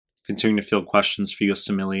Continuing to field questions for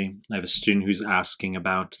USMLE. I have a student who's asking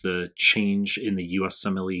about the change in the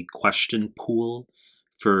USMLE question pool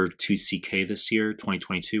for 2CK this year,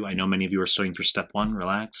 2022. I know many of you are studying for step one,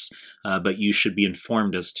 relax, but you should be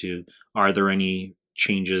informed as to, are there any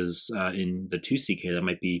changes in the 2CK that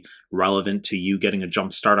might be relevant to you getting a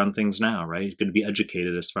jump start on things now, right? You're going to be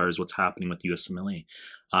educated as far as what's happening with USMLE.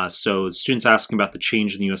 So the students asking about the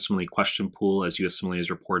change in the USMLE question pool as USMLE is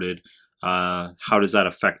reported. How does that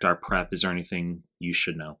affect our prep? Is there anything you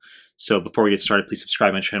should know? So before we get started, please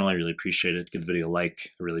subscribe to my channel. I really appreciate it. Give the video a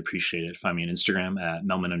like. I really appreciate it. Find me on Instagram at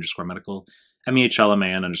Mehlman_medical,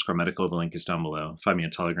 MEHLMAN_medical. The link is down below. Find me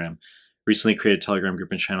on Telegram. Recently created a Telegram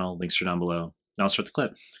group and channel. Links are down below. Now I'll start the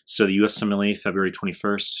clip. So the USMLE, February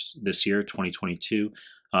 21st this year, 2022,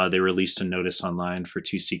 they released a notice online for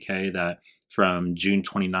 2CK that from June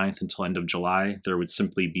 29th until end of July, there would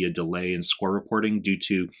simply be a delay in score reporting due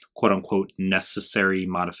to quote unquote necessary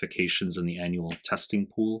modifications in the annual testing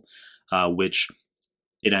pool, which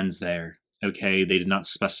it ends there. Okay, they did not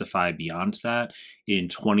specify beyond that. In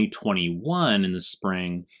 2021, in the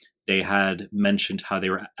spring, they had mentioned how they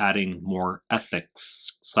were adding more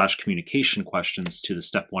ethics/communication questions to the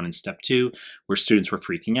step one and step two, where students were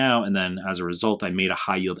freaking out. And then as a result, I made a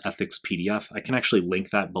high yield ethics PDF. I can actually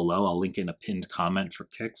link that below. I'll link in a pinned comment for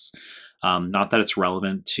kicks. Not that it's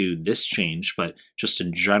relevant to this change, but just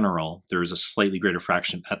in general, there is a slightly greater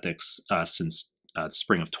fraction of ethics since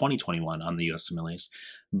spring of 2021 on the USMLEs.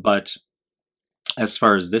 But as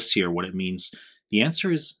far as this year, what it means, the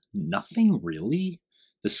answer is nothing really.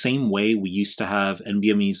 The same way we used to have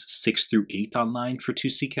NBMEs 6 through 8 online for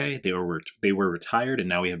 2CK, they were retired, and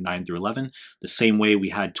now we have 9 through 11. The same way we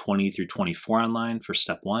had 20 through 24 online for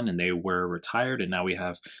step 1, and they were retired, and now we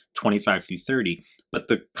have 25 through 30. But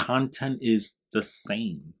the content is the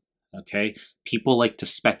same, okay? People like to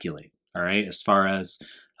speculate, all right, as far as,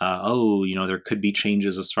 there could be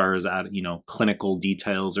changes as far as, clinical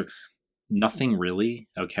details or nothing really,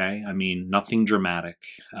 okay? I mean, nothing dramatic.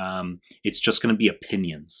 It's just going to be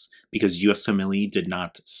opinions because USMLE did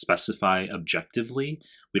not specify objectively.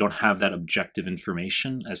 We don't have that objective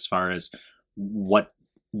information as far as what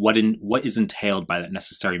is entailed by that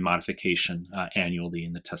necessary modification annually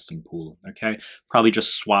in the testing pool, okay? Probably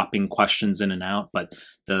just swapping questions in and out, but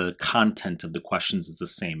the content of the questions is the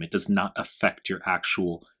same. It does not affect your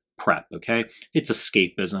actual prep, okay? It's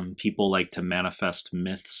escapism. People like to manifest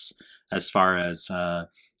myths as far as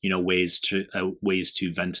ways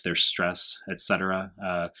to vent their stress, etc.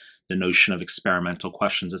 The notion of experimental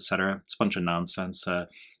questions, etc. It's a bunch of nonsense.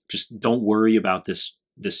 Just don't worry about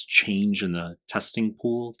this change in the testing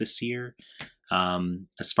pool this year.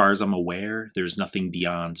 As far as I'm aware, there's nothing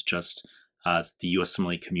beyond just the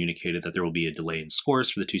USMLE communicated that there will be a delay in scores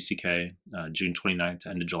for the 2CK, June 29th to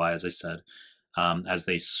end of July, as I said, as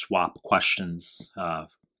they swap questions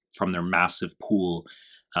from their massive pool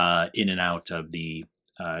in and out of the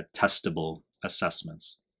testable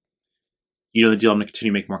assessments. You know the deal. I'm going to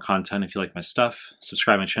continue to make more content. If you like my stuff,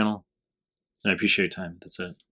 subscribe to my channel, and I appreciate your time. That's it.